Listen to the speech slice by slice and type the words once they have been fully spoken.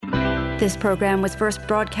This program was first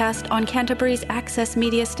broadcast on Canterbury's access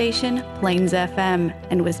media station, Plains FM,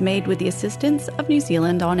 and was made with the assistance of New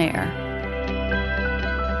Zealand On Air.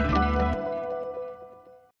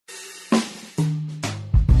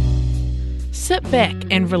 Sit back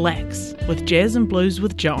and relax with Jazz and Blues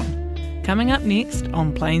with John, coming up next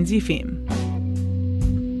on Plains FM.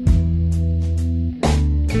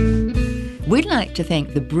 We'd like to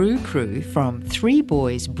thank the brew crew from Three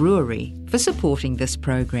Boys Brewery for supporting this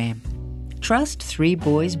program. Trust Three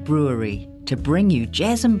Boys Brewery to bring you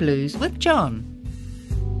Jazz and Blues with John.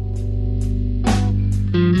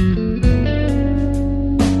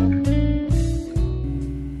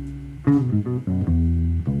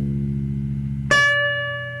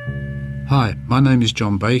 Hi, my name is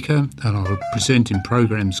John Baker and I'll present in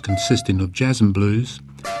programmes consisting of jazz and blues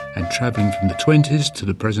and travelling from the 20s to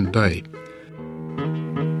the present day.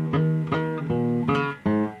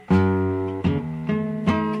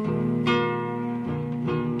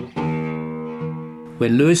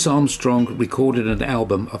 When Louis Armstrong recorded an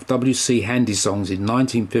album of W.C. Handy songs in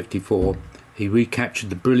 1954, he recaptured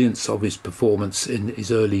the brilliance of his performance in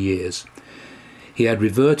his early years. He had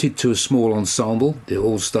reverted to a small ensemble, the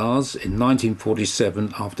All Stars, in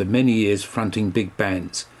 1947 after many years fronting big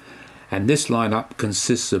bands. And this lineup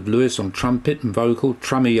consists of Louis on trumpet and vocal,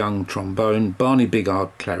 Trummy Young trombone, Barney Bigard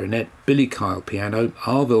clarinet, Billy Kyle piano,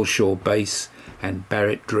 Arvell Shaw bass, and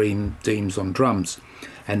Barrett Deems on drums.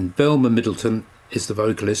 And Velma Middleton is the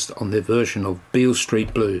vocalist on their version of Beale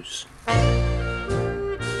Street Blues.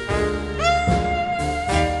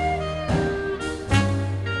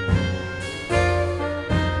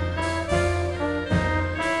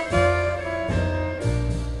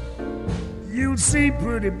 You'll see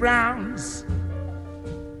pretty browns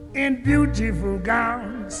in beautiful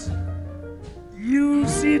gowns. You'll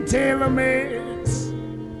see tailor-mades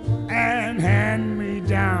and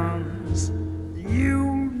hand-me-downs.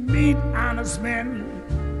 You'll meet honest men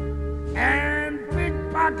and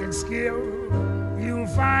pickpocket skill. You'll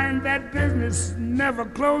find that business never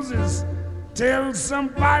closes till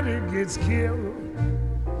somebody gets killed.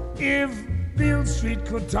 If Beale Street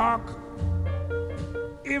could talk,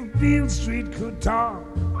 if Beale Street could talk,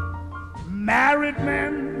 married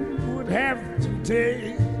men would have to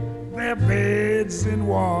take their beds in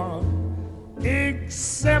war,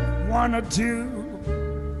 except one or two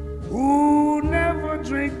who never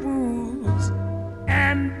drink booze,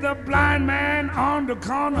 and the blind man on the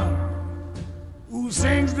corner who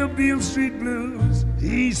sings the Beale Street Blues.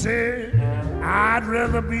 He said, I'd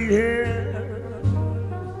rather be here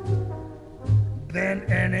than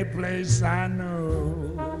any place I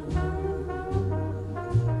know.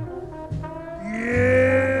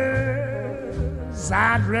 Yes,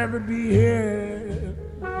 I'd rather be here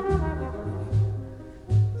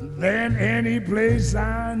than any place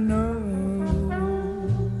I know.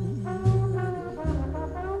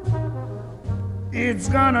 It's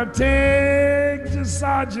gonna take the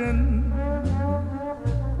sergeant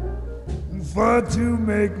for to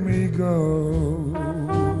make me go.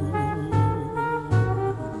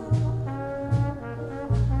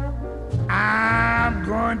 I'm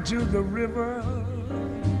going to the river,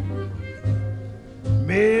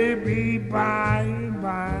 maybe by and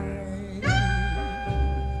by.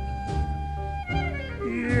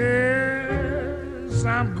 Yes,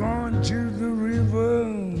 I'm going to the river,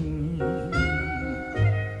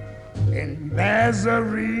 and there's a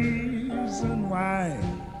reason why.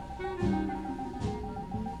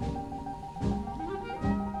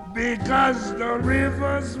 Because the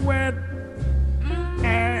river's wet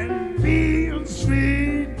and Beale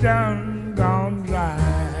Street done gone dry.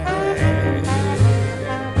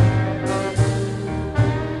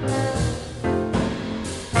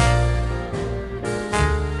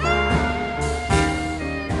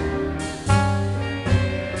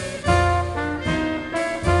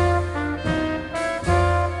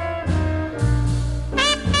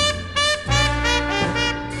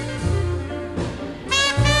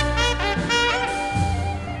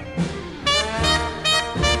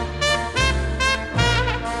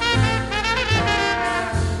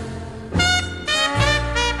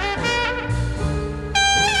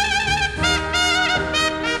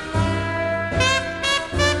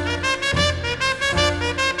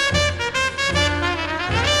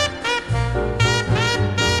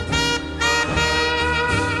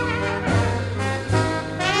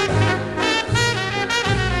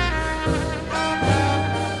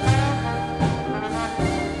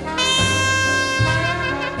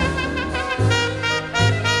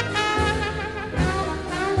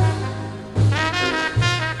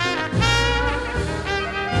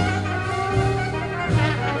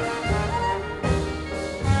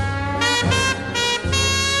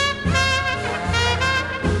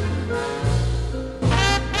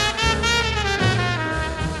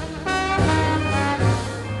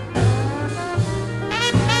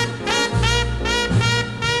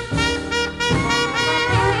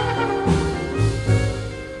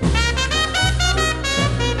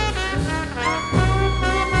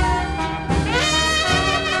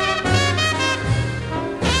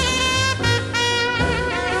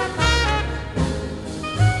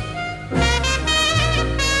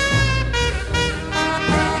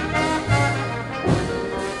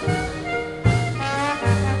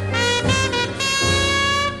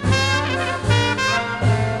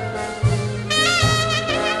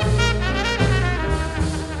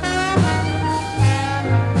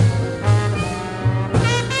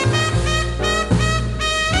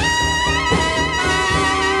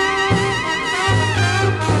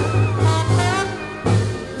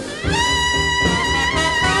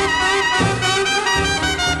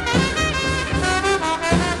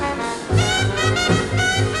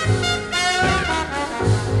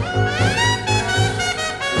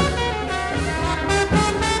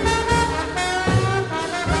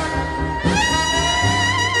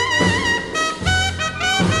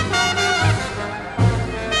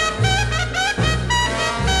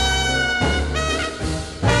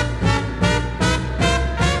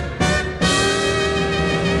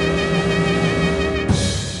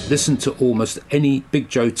 Listen to almost any Big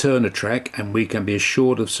Joe Turner track and we can be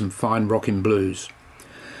assured of some fine rockin' blues.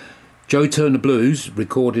 Joe Turner Blues,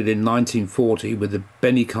 recorded in 1940 with the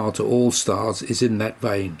Benny Carter All-Stars, is in that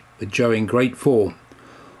vein, with Joe in great form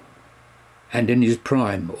and in his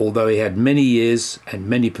prime, although he had many years and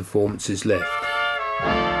many performances left.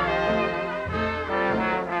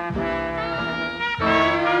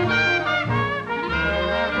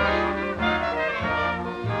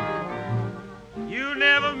 You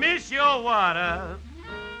never miss your water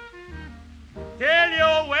till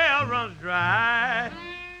your well runs dry.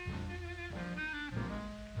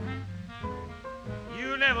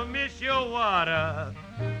 You never miss your water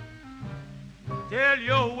till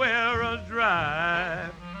your well runs dry.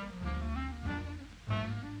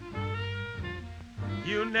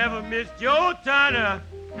 You never missed your Turner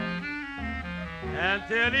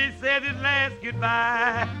until he said his last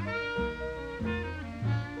goodbye.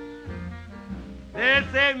 They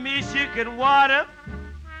say Michigan water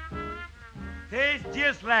tastes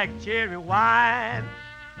just like cherry wine.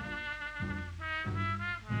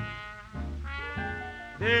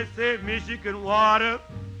 They say Michigan water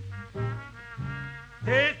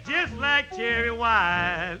tastes just like cherry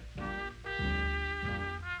wine.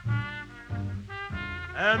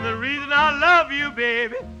 And the reason I love you,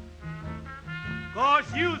 baby,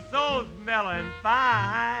 'cause you so smelling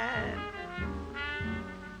fine.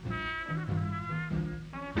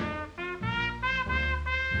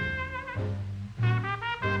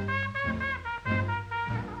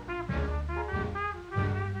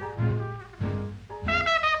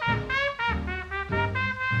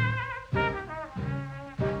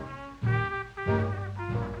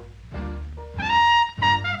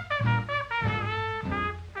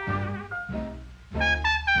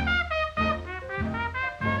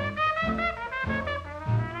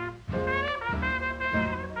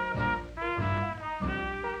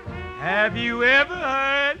 Have you ever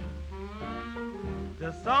heard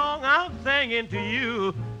the song I'm singing to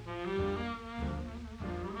you?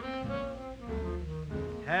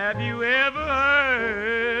 Have you ever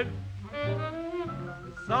heard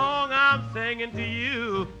the song I'm singing to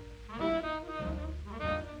you?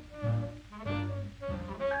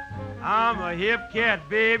 I'm a hip cat,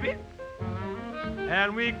 baby,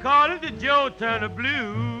 and we call it the Joe Turner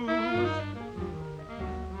Blues.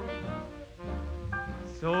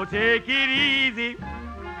 So take it easy,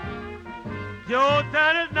 Joe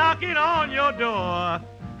Turner's knocking on your door.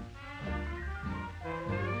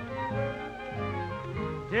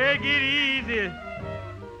 Take it easy,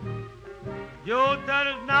 Joe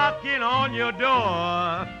Turner's knocking on your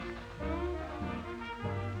door.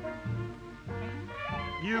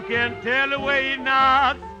 You can tell the way he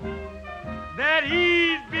knocks that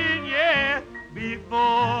he's been here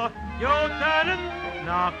before. Joe Turner's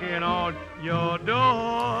knocking on your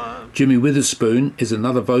door. Jimmy Witherspoon is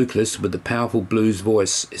another vocalist with a powerful blues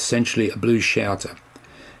voice, essentially a blues shouter.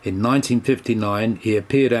 In 1959, he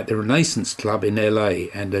appeared at the Renaissance Club in LA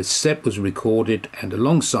and a set was recorded, and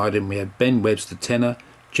alongside him we had Ben Webster tenor,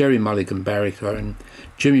 Jerry Mulligan baritone,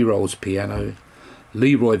 Jimmy Rolls piano,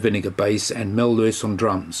 Leroy Vinegar bass and Mel Lewis on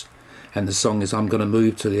drums. And the song is I'm Gonna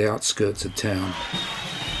Move to the Outskirts of Town.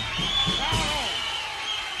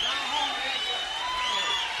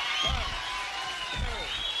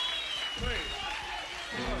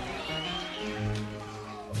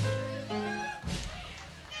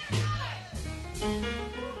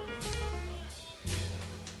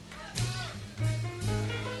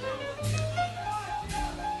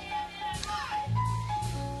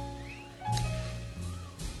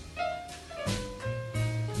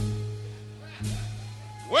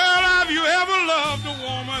 Well, have you ever loved a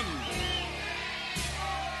woman?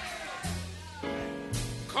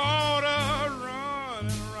 Caught her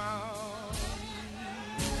running around.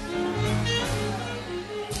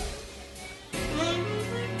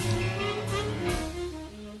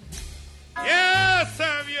 Yes,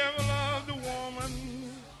 have you ever loved a woman?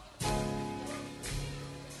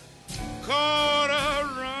 Caught her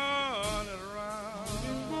running around.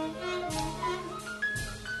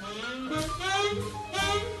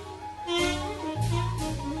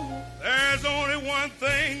 There's only one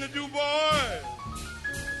thing to do, boy.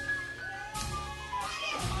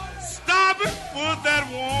 Stop it, put that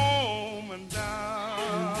woman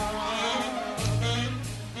down.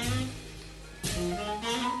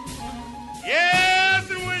 Yes,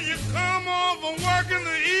 and when you come home from work in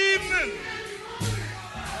the evening,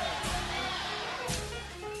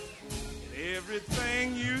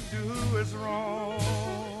 everything you do is wrong.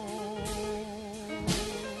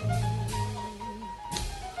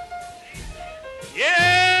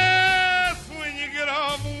 Yes, when you get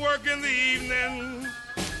off from work in the evening,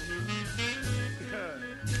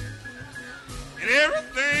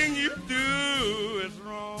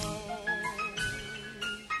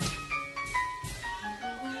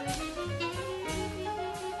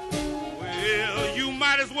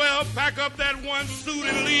 pack up that one suit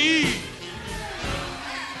and leave,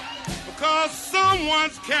 because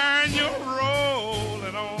someone's carrying you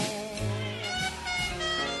rolling on.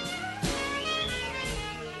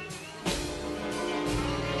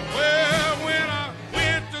 Well, when I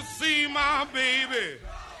went to see my baby,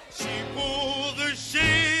 she pulled the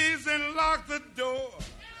shades and locked the door.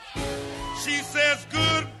 She says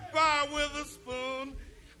goodbye with a spoon.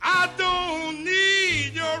 I don't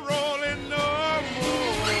need your rolling no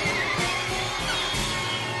more.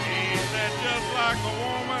 Ain't that just like a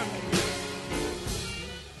woman?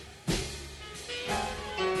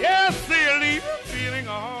 Yes, they'll leave you feeling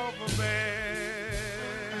awful bad.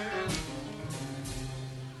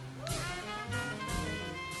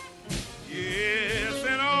 Yes,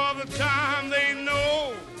 and all the time they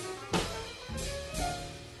know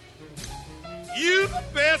you the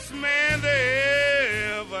best man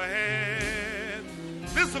they ever had.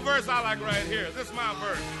 This is a verse I like right here. This is my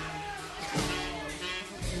verse.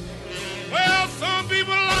 Well, some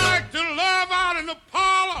people like to love out in the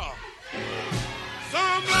parlor.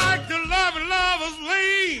 Some like to love in lover's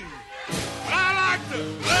lane. But I like to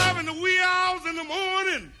love in the wee hours in the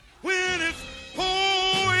morning when it's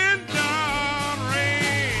pouring down rain.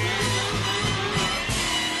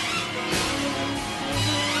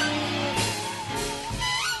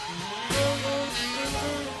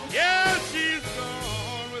 Yeah, she's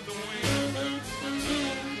gone with the wind.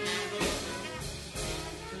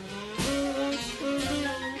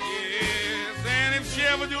 Yes, and if she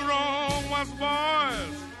ever do wrong once,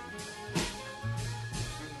 boys,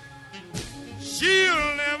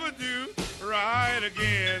 she'll never do right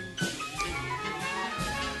again.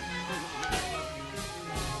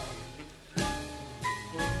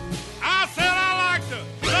 I said I like to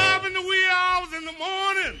love in the wee hours in the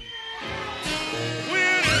morning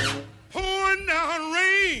when it's pouring down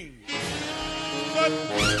rain. But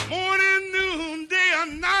morning, noon, day, or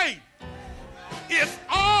night, it's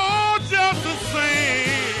all just the same.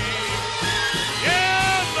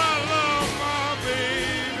 Yes, I love my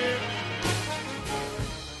baby.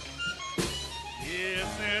 Yes,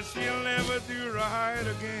 and she'll never do right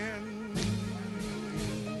again.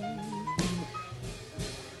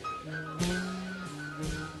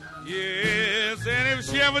 Yes, and if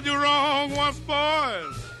she ever do wrong once,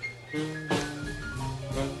 boys,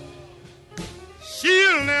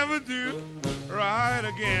 she'll never do right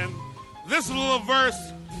again. This little verse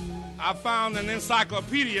I found in an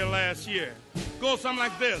encyclopedia last year goes something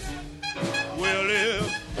like this. Well, if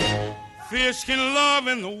fish can love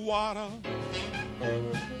in the water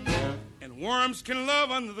and worms can love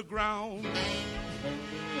under the ground,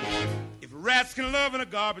 if rats can love in a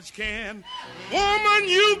garbage can, woman,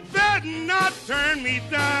 you better not turn me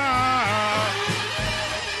down.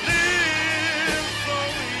 Live so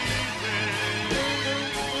easy.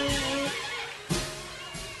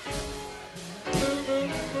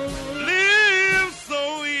 Live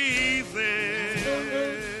so easy.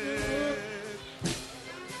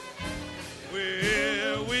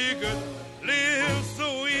 Well, we could live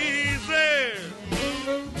so easy.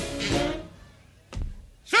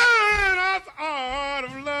 Shine us the art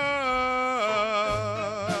of love.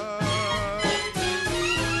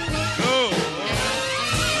 Oh.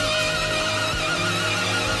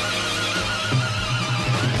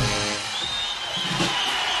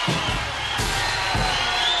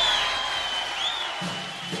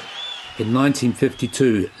 In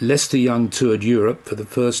 1952, Lester Young toured Europe for the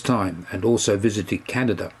first time and also visited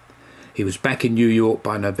Canada. He was back in New York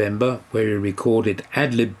by November, where he recorded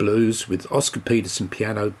Ad-Lib Blues with Oscar Peterson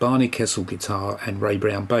piano, Barney Kessel guitar and Ray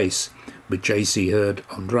Brown bass, with J.C. Hurd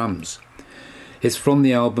on drums. It's from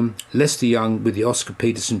the album Lester Young with the Oscar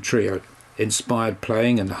Peterson Trio, inspired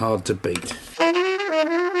playing and hard to beat.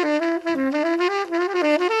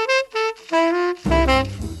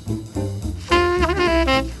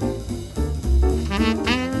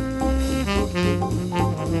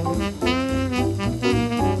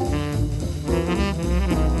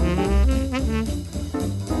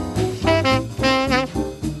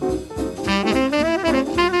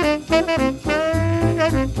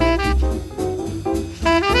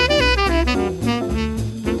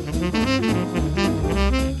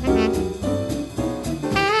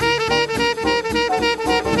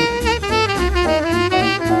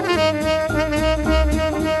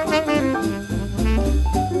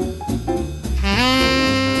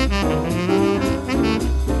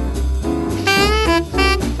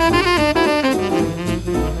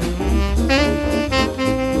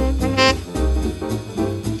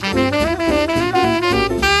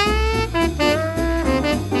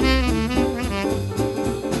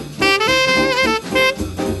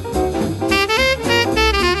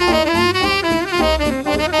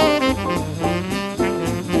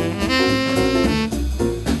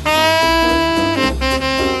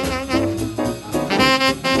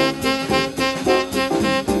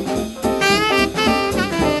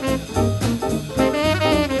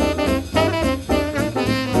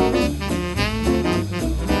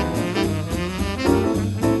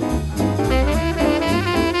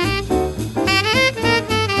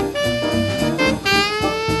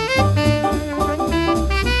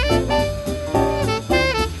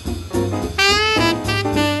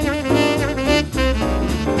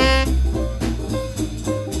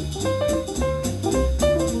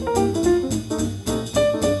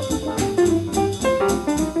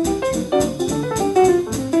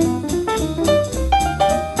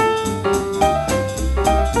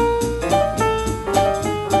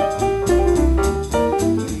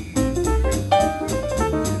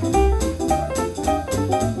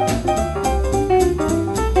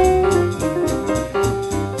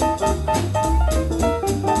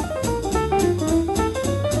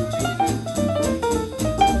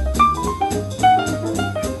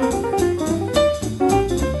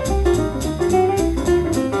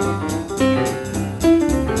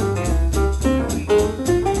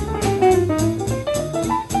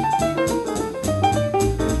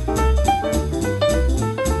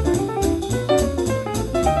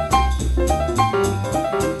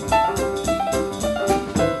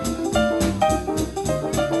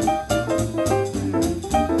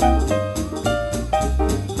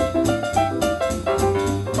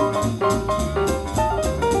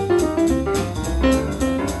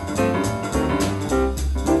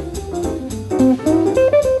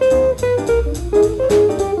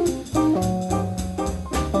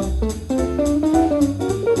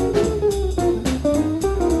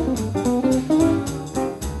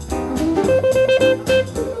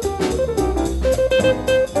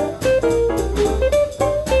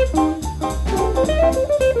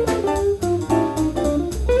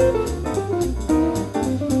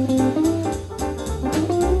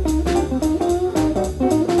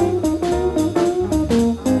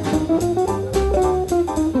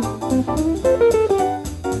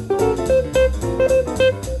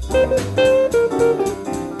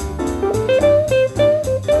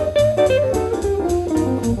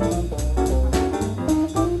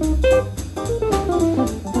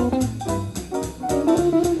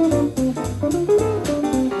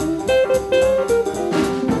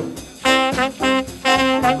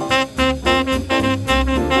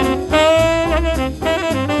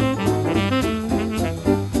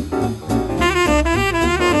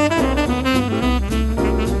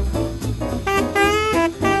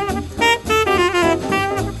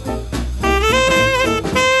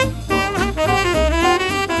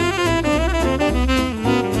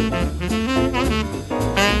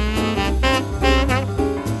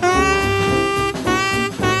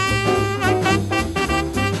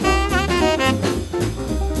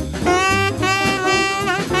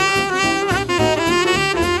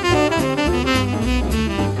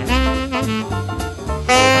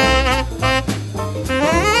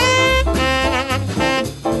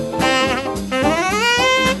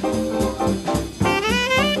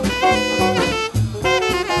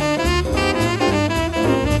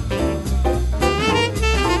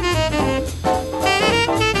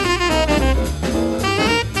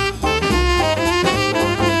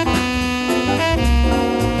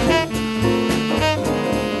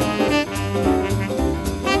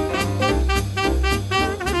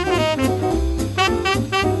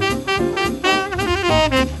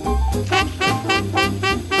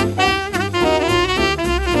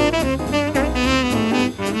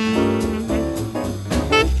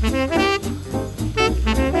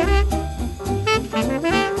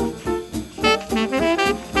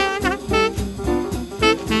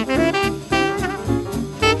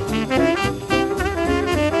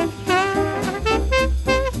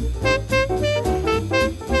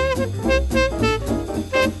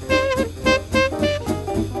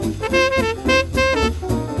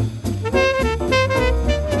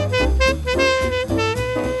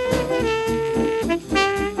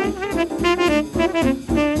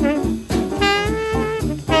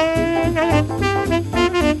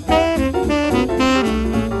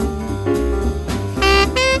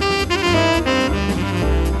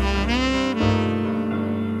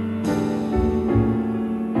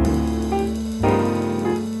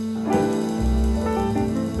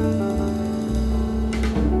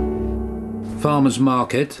 Farmer's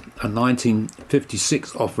Market, a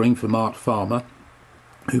 1956 offering from Art Farmer,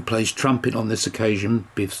 who plays trumpet on this occasion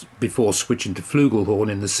before switching to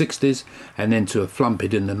flugelhorn in the 60s and then to a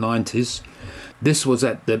flumpet in the 90s. This was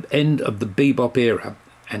at the end of the bebop era,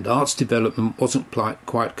 and Art's development wasn't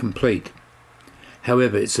quite complete.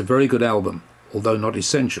 However, it's a very good album, although not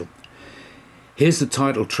essential. Here's the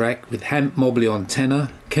title track with Hamp Mobley on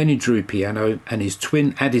tenor, Kenny Drew piano, and his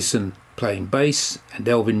twin Addison playing bass, and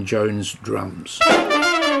Elvin Jones drums.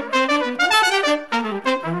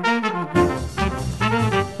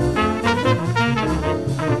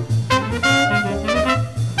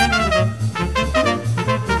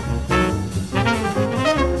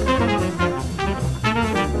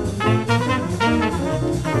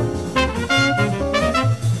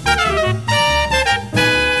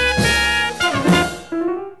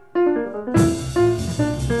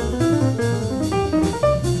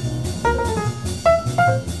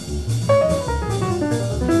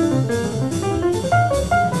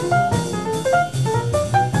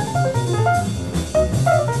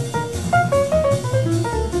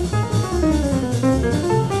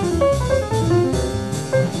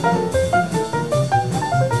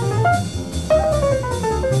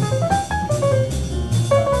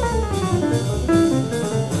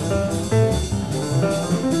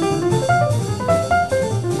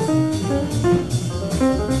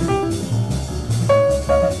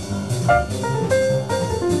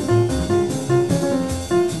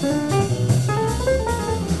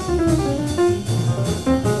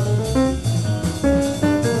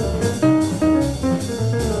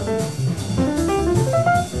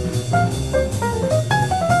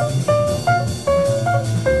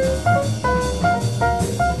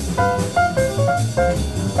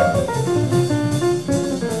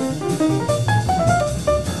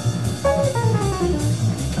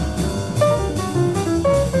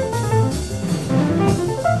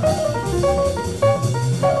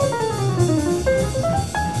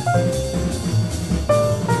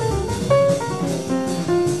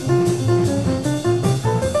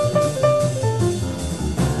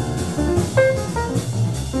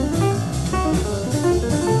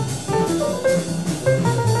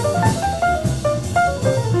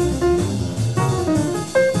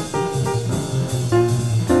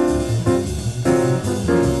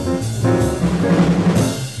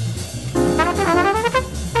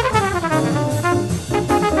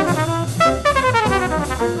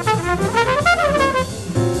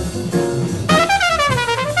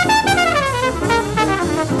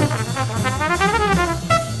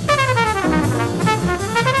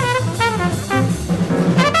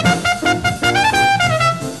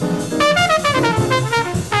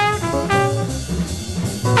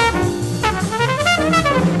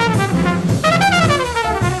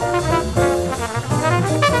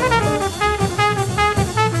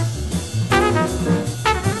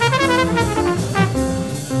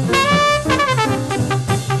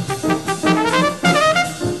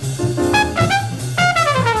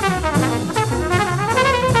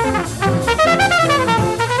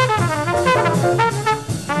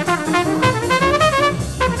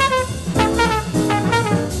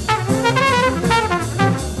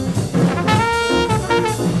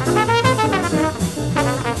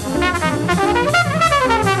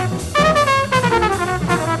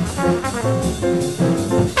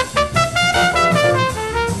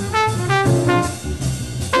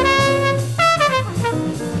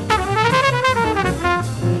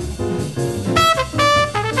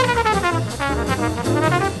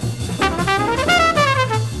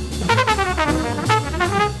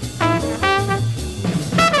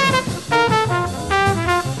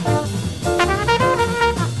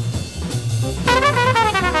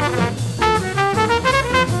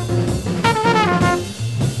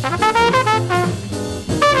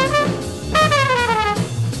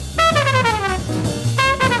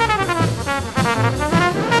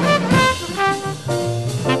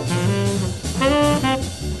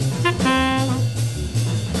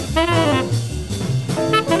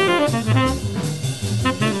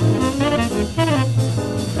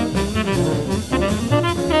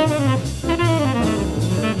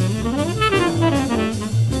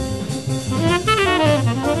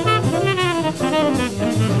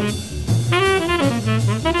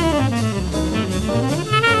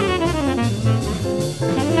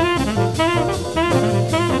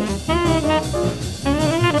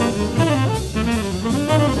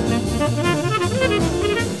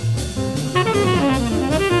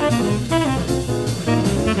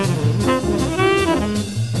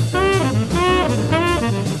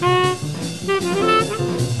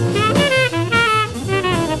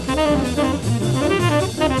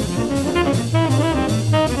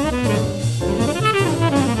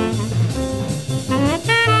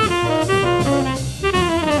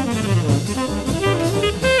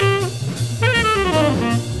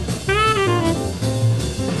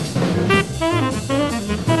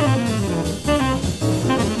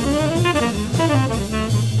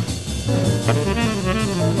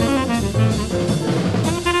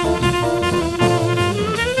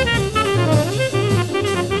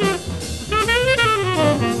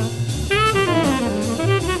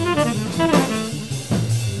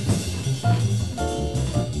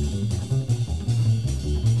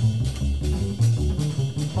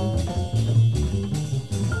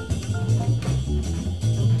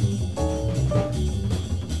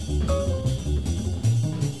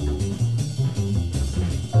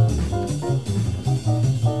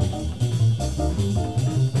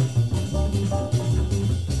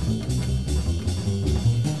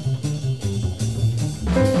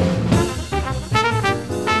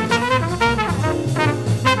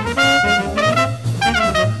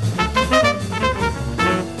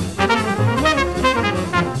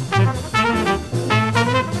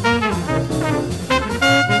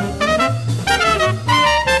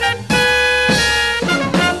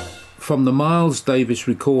 From the Miles Davis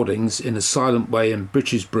recordings In a Silent Way and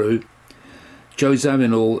British Brew, Joe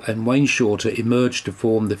Zawinul and Wayne Shorter emerged to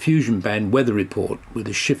form the fusion band Weather Report with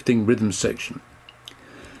a shifting rhythm section.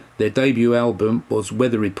 Their debut album was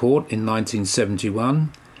Weather Report in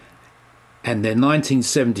 1971, and their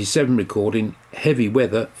 1977 recording Heavy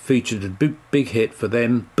Weather featured a big hit for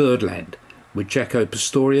them, Birdland, with Jaco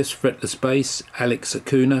Pastorius, fretless bass, Alex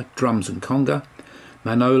Acuna, drums and conga,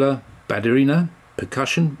 Manola Baderina,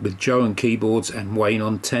 percussion, with Joe on keyboards and Wayne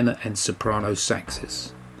on tenor and soprano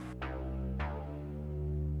saxes.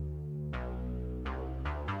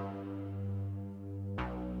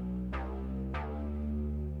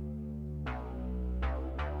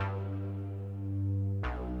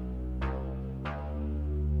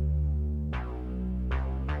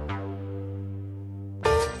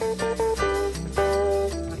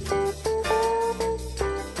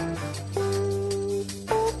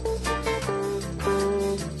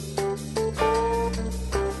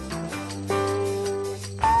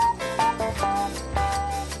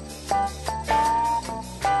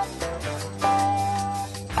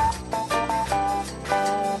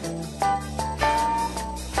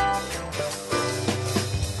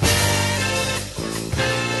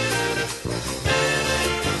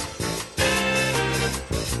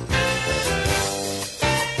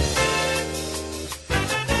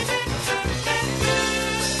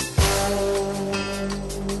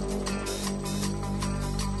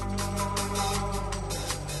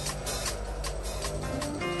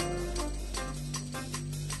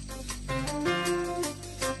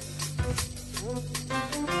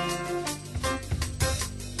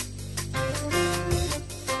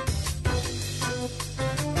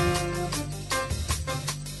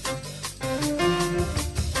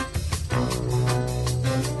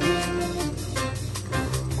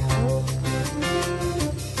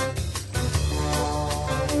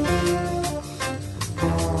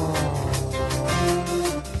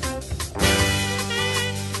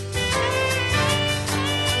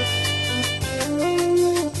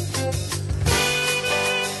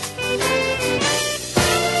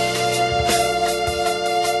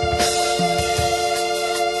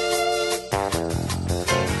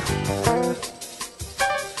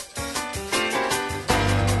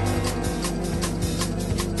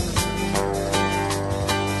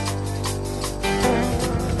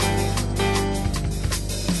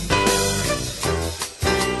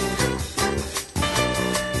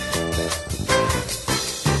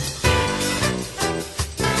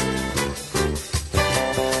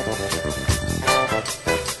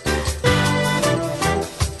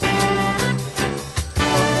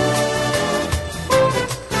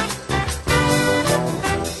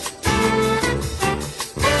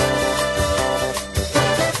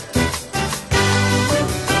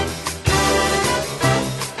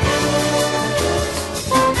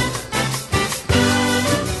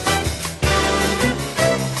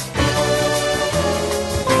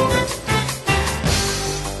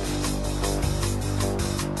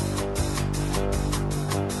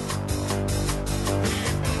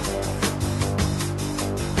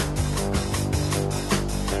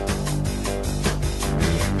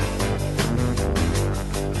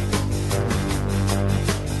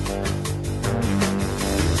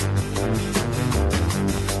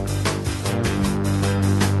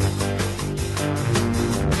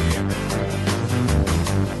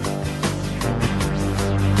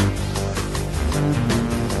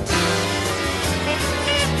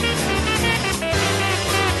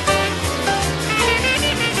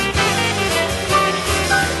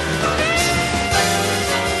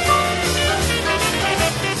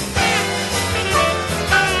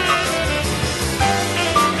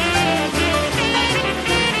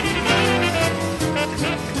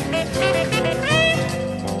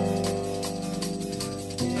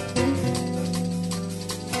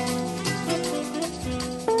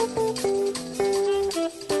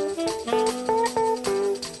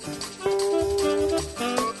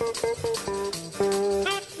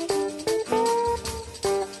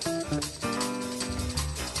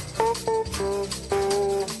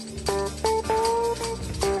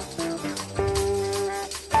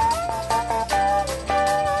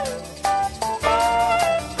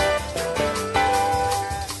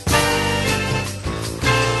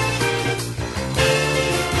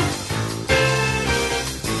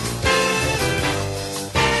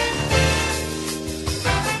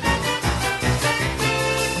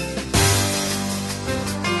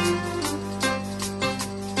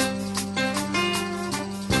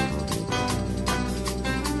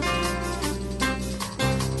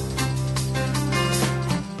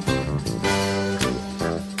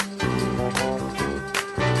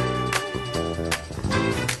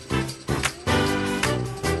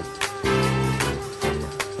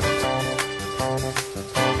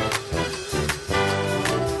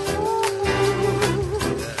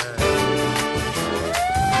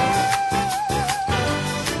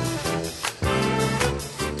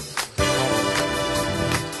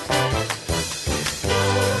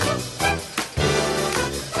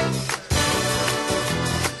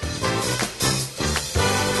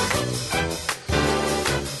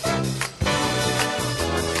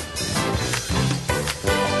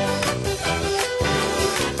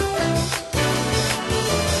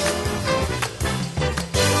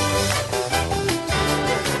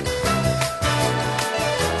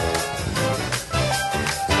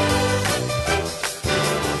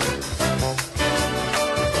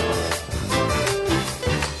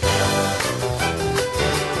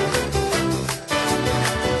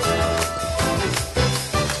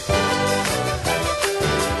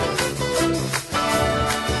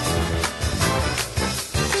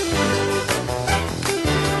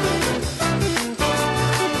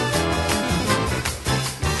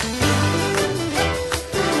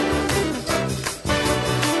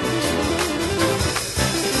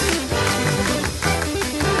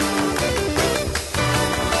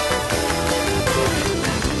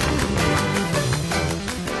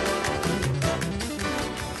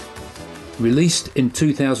 Released in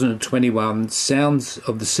 2021, Sounds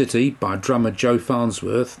of the City by drummer Joe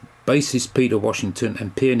Farnsworth, bassist Peter Washington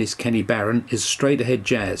and pianist Kenny Barron is straight-ahead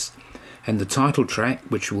jazz, and the title track,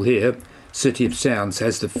 which we'll hear, City of Sounds,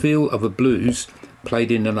 has the feel of a blues played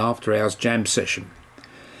in an after-hours jam session.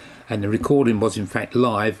 And the recording was in fact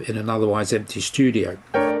live in an otherwise empty studio.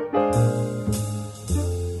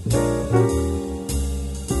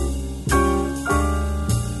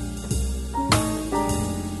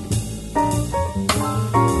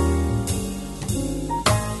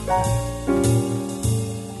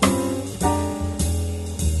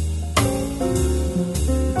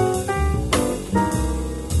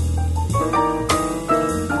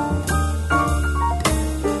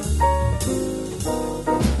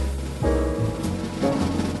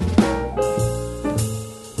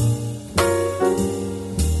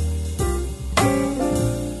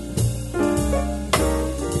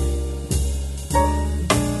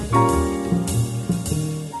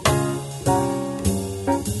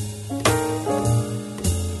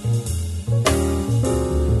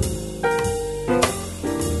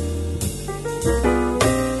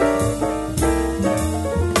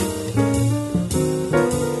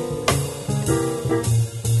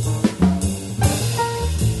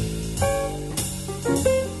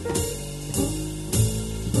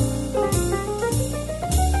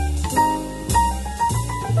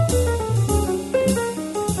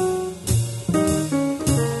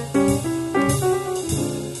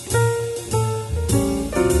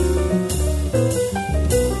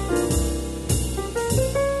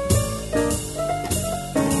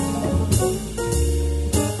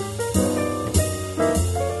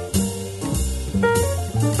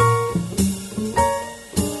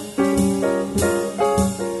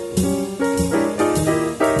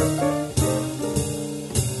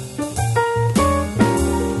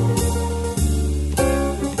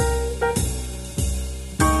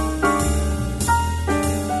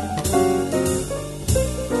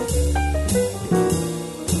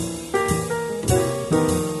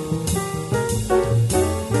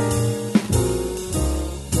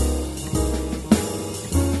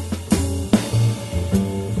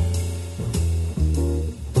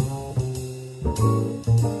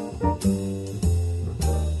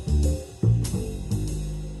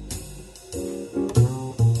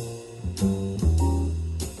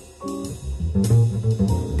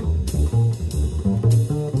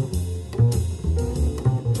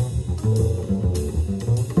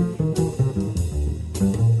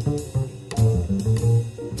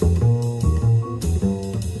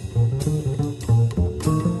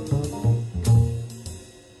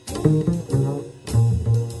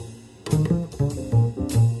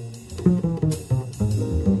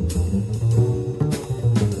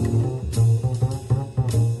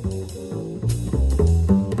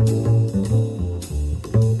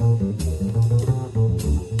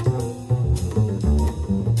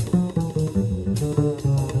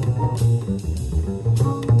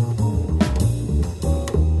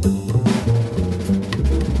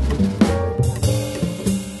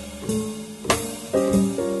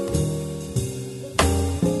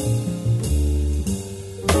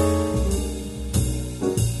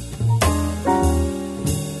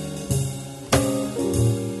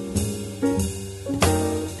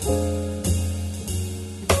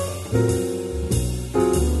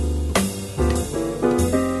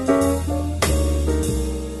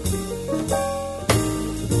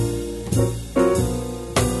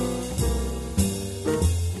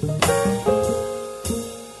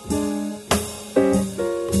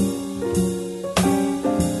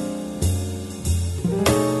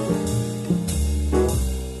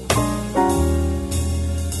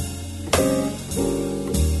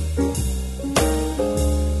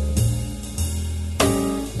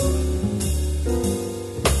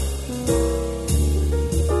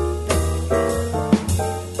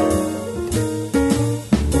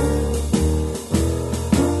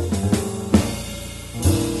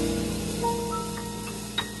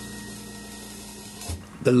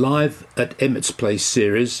 The Live at Emmett's Place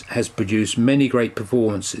series has produced many great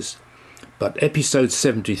performances, but episode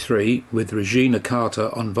 73 with Regina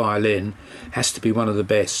Carter on violin has to be one of the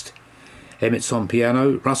best. Emmett's on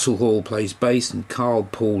piano, Russell Hall plays bass and Carl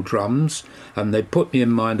Paul drums, and they put me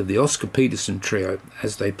in mind of the Oscar Peterson trio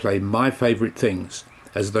as they play My Favourite Things,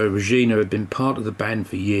 as though Regina had been part of the band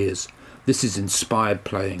for years. This is inspired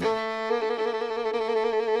playing.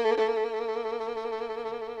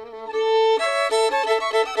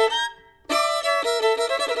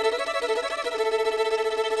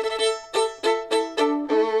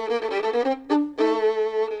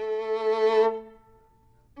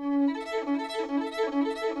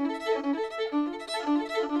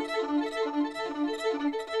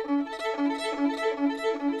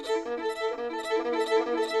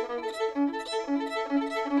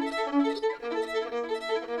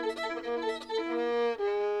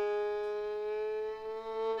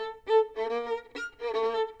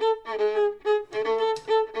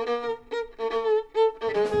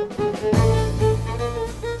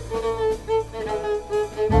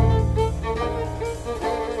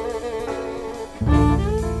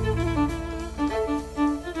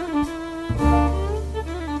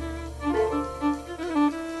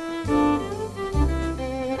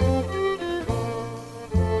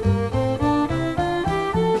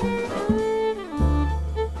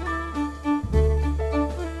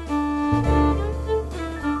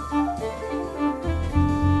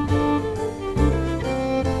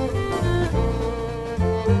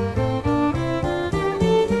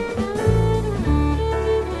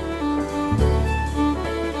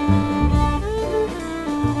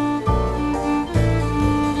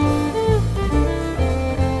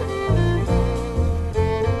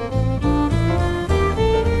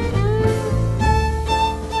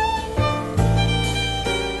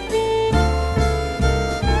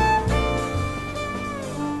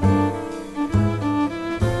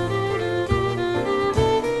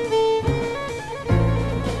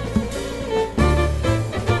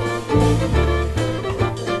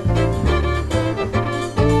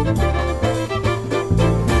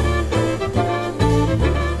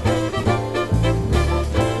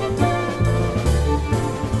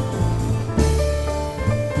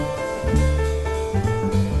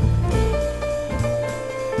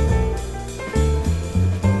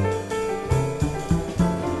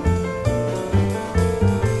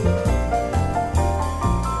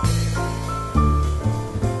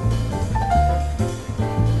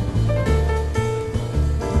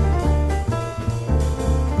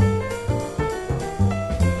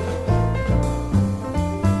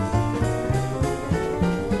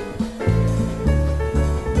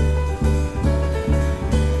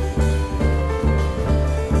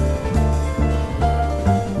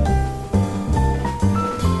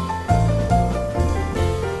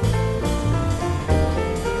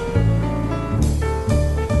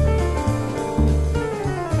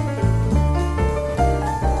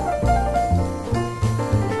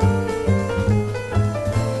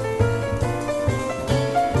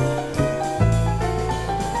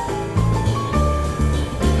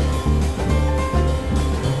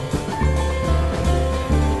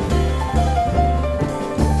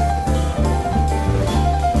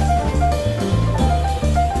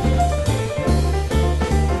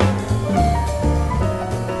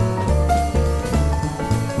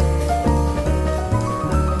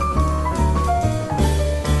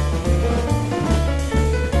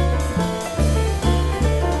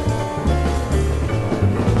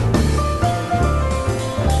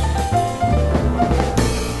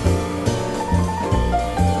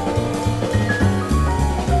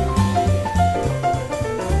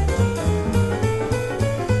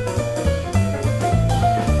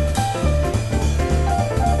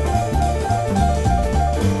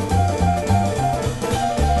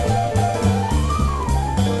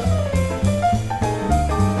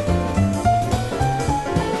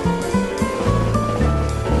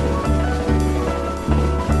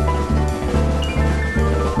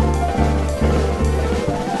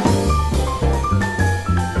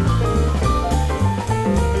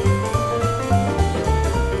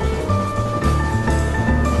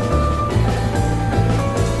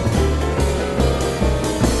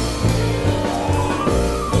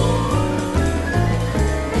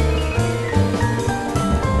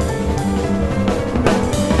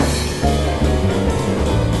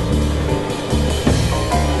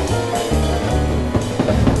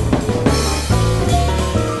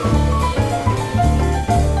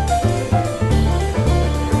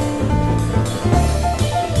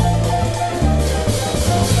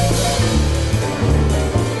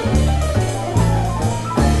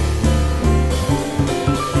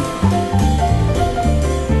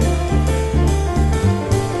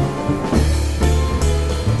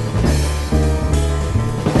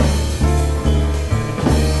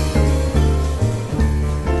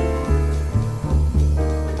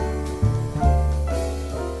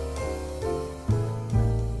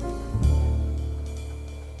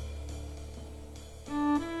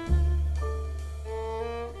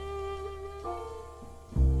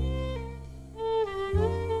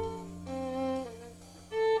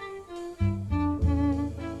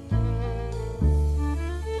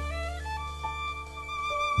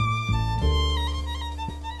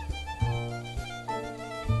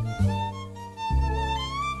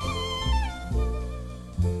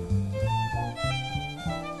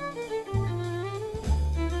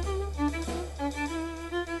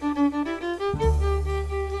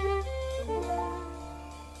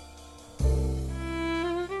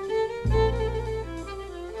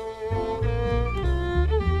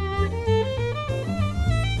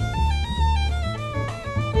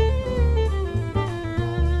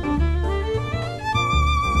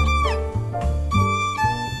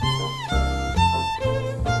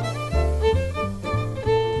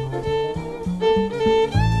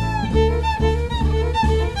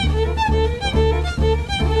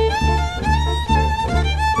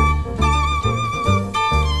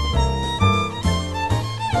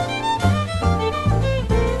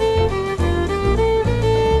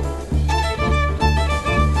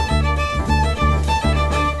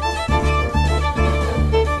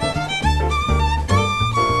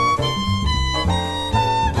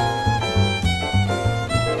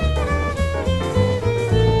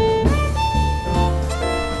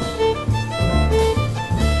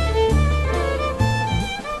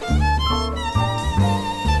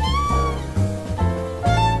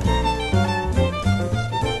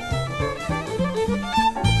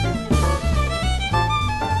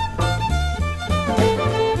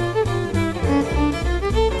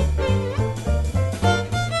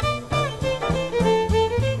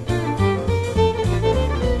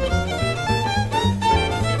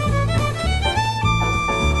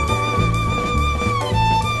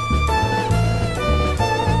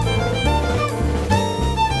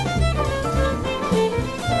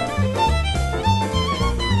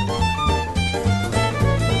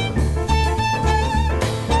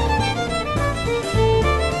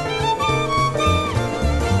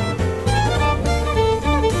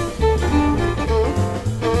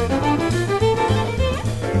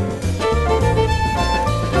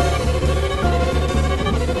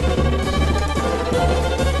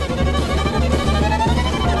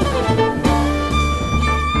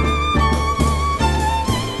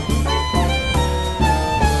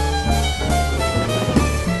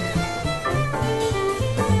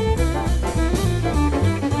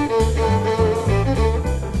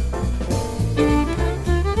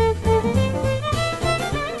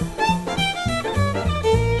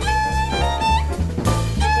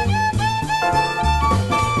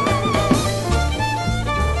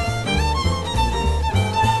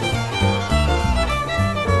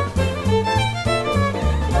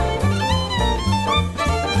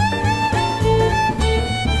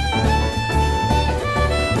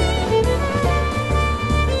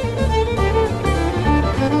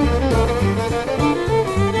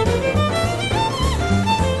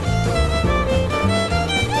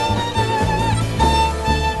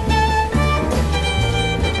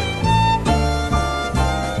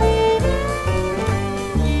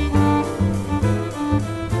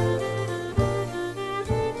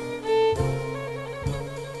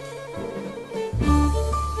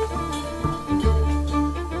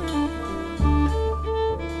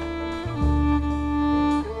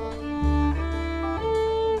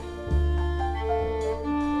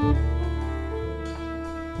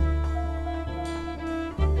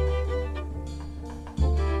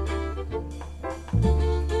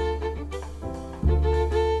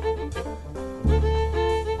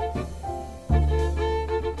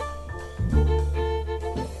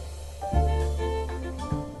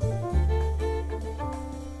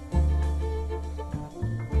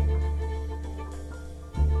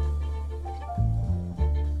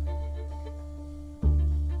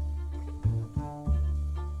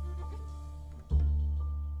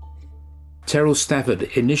 Terrell Stafford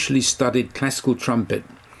initially studied classical trumpet,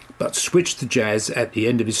 but switched to jazz at the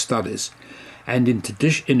end of his studies, and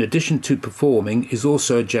in addition to performing is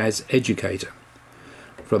also a jazz educator.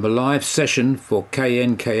 From a live session for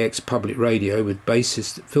KNKX Public Radio with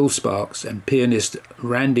bassist Phil Sparks and pianist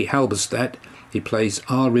Randy Halberstadt, he plays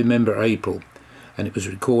I'll Remember April, and it was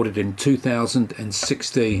recorded in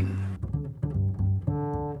 2016.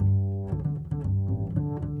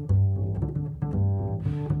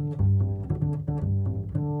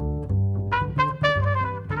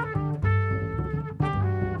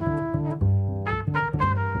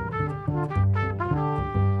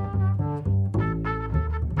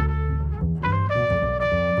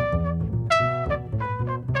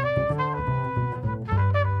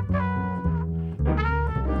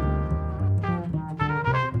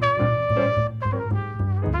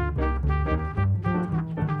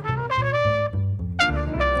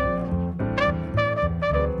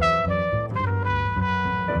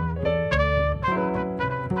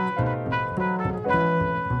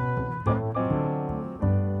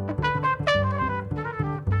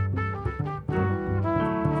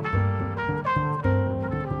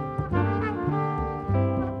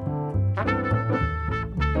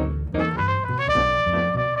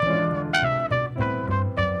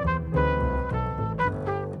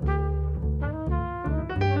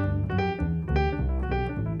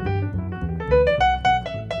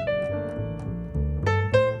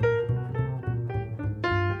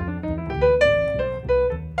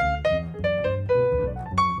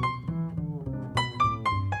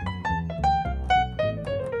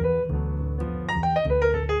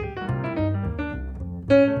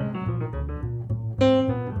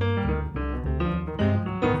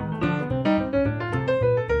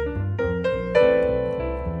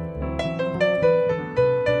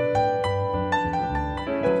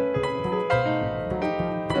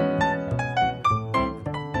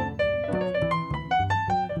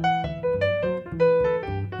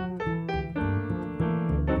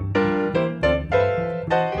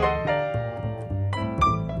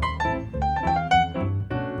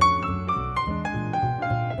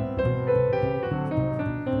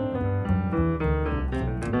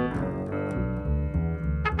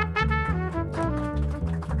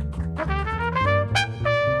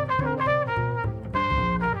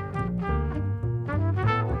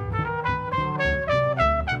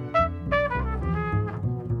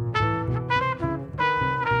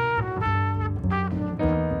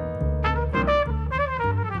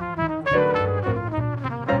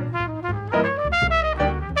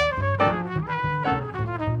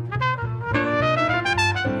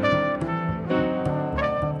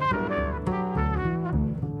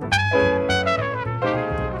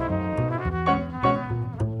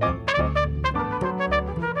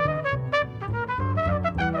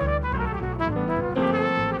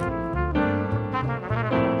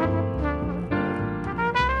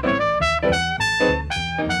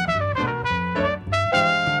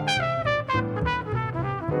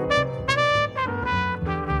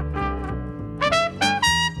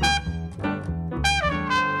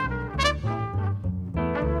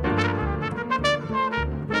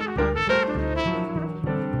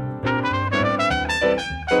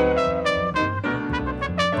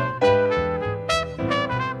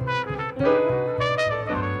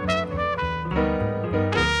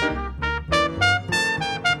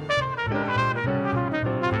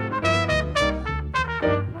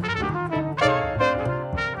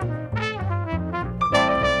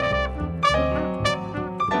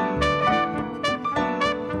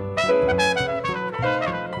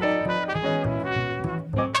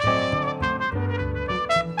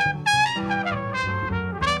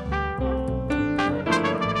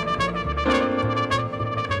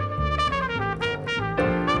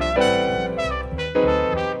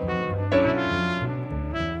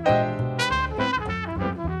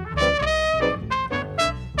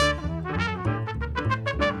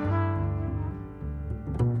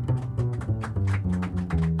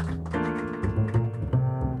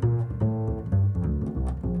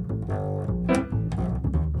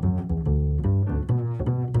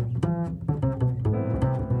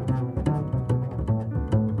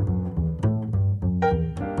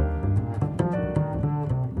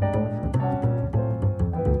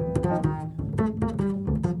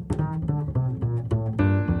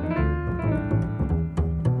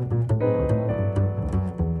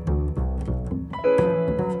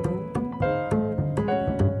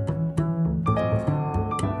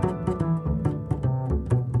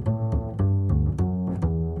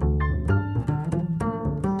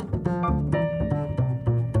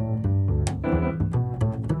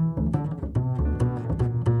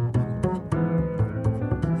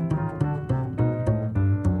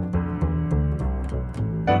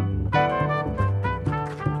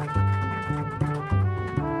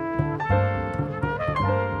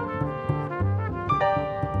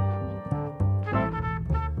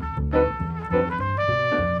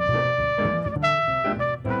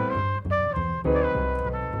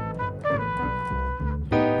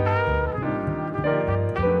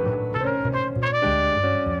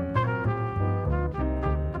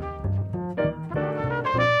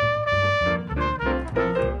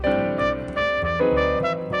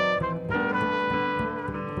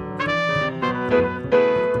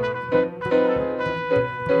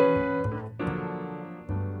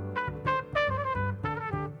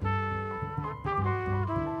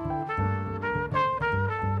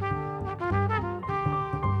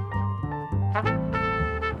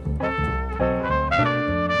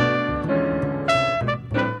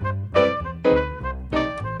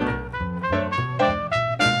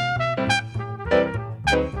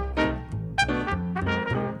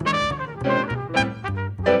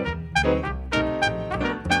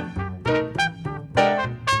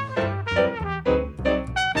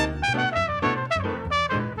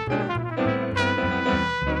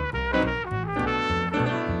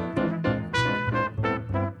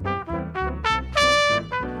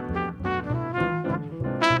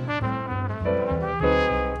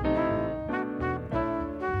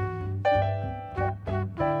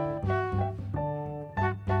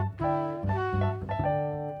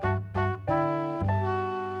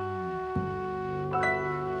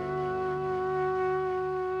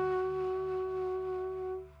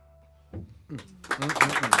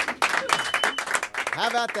 How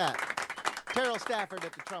about that? Terrell Stafford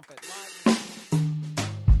at the trumpet.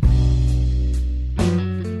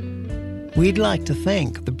 We'd like to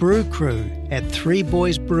thank the Brew Crew at Three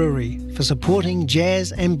Boys Brewery for supporting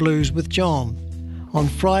Jazz and Blues with John. On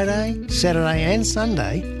Friday, Saturday and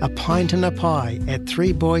Sunday, a pint and a pie at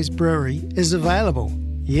Three Boys Brewery is available.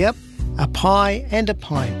 Yep, a pie and a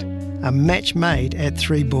pint, a match made at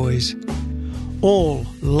Three Boys. All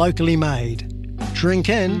locally made. Drink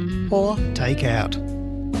in or take out.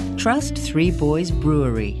 Trust Three Boys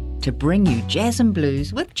Brewery to bring you Jazz and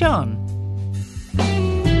Blues with John.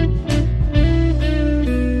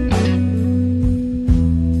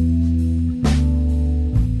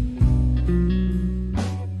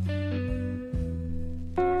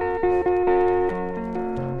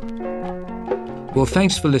 Well,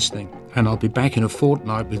 thanks for listening, and I'll be back in a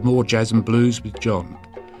fortnight with more Jazz and Blues with John.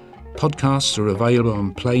 Podcasts are available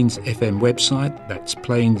on Plains FM website, that's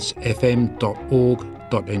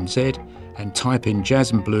plainsfm.org.nz, and type in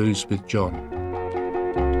Jazz and Blues with John.